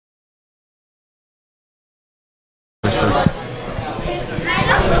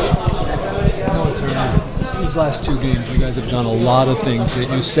These last 2 games, you guys have done a lot of things that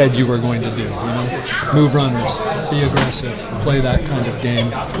you said you were going to do. You know, move runners, be aggressive, play that kind of game.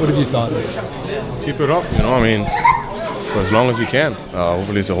 What have you thought of it? Keep it up. You know, I mean, for as long as we can.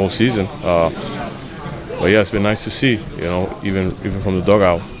 Hopefully, it's the whole season. But yeah, it's been nice to see. You know, even from the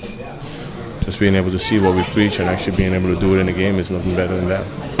dugout, just being able to see what we preach and actually being able to do it in the game is nothing better than that.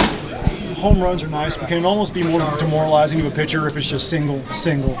 Home runs are nice, but can it almost be more demoralizing to a pitcher if it's just single,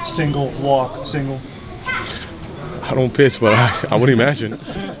 single, single, walk, single? I don't pitch, but I would imagine.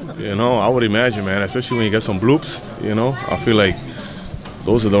 You know, I would imagine, man, especially when you get some bloops, you know. I feel like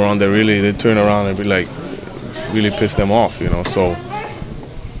those are the ones that really, they turn around and be like, really piss them off, you know. So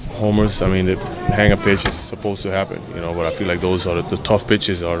homers, I mean, the hang-up pitch is supposed to happen, you know, but I feel like those are the tough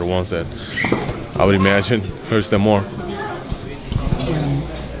pitches are the ones that I would imagine hurts them more.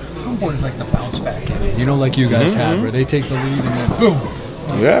 Is like the bounce back in it, you know, like you guys had, where they take the lead and then boom.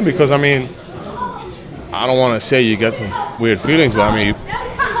 Yeah, because I mean, I don't want to say you get some weird feelings, but I mean, you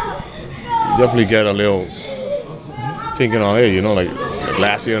definitely get a little thinking on, hey, you know, like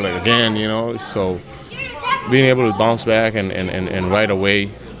last year, like again, you know. So being able to bounce back and right away,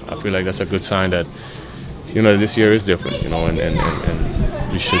 I feel like that's a good sign that, you know, this year is different, you know,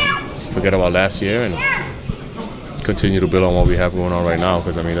 and we should forget about last year and continue to build on what we have going on right now,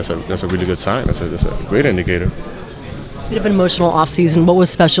 because I mean that's a really good sign. That's a great indicator. Bit of an emotional off-season. What was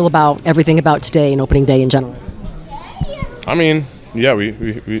special about everything about today and opening day in general? I mean, yeah, we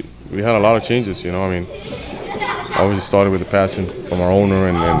had a lot of changes. You know, I mean, obviously started with the passing from our owner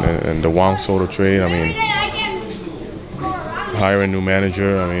and the Wang Soto trade. I mean, hiring a new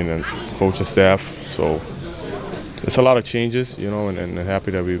manager. I mean, and coaching staff. So it's a lot of changes, you know, and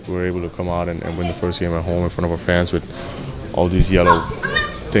happy that we were able to come out and win the first game at home in front of our fans with all these yellow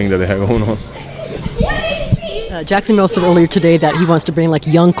things that they have going on. Jackson Merrill said earlier today that he wants to bring like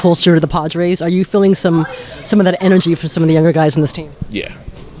young culture to the Padres. Are you feeling some of that energy for some of the younger guys in this team? Yeah,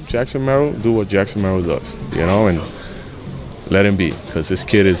 Jackson Merrill, do what Jackson Merrill does, you know, and let him be, because this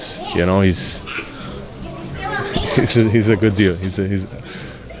kid is, you know, he's a good deal. He's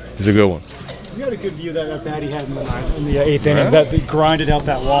a good one. You had a good view of that bat he had in the 8th inning. That they grinded out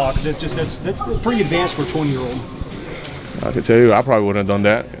that walk. That's pretty advanced for a 20-year-old. I can tell you, I probably wouldn't have done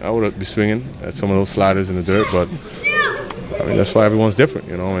that. I would have been swinging at some of those sliders in the dirt, but I mean that's why everyone's different,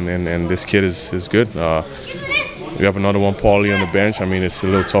 you know. And this kid is good. We have another one, Paulie, on the bench. I mean, it's a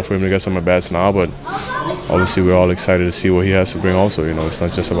little tough for him to get some at bats now, but obviously we're all excited to see what he has to bring. Also, you know, it's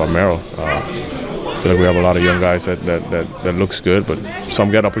not just about Merrill. I feel like we have a lot of young guys that looks good, but some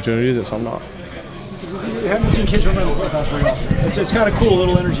get opportunities and some not. You haven't seen kids run around the clubhouse very often. It's kind of cool, a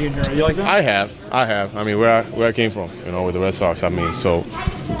little energy in here. You like that? I have. I mean, where I came from, you know, with the Red Sox. I mean, so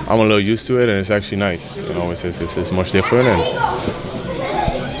I'm a little used to it, and it's actually nice. You know, it's much different, and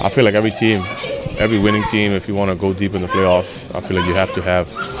I feel like every team, every winning team, if you want to go deep in the playoffs, I feel like you have to have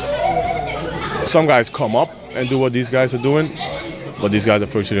some guys come up and do what these guys are doing, but these guys are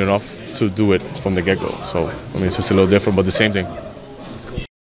fortunate enough to do it from the get-go. So, I mean, it's just a little different, but the same thing.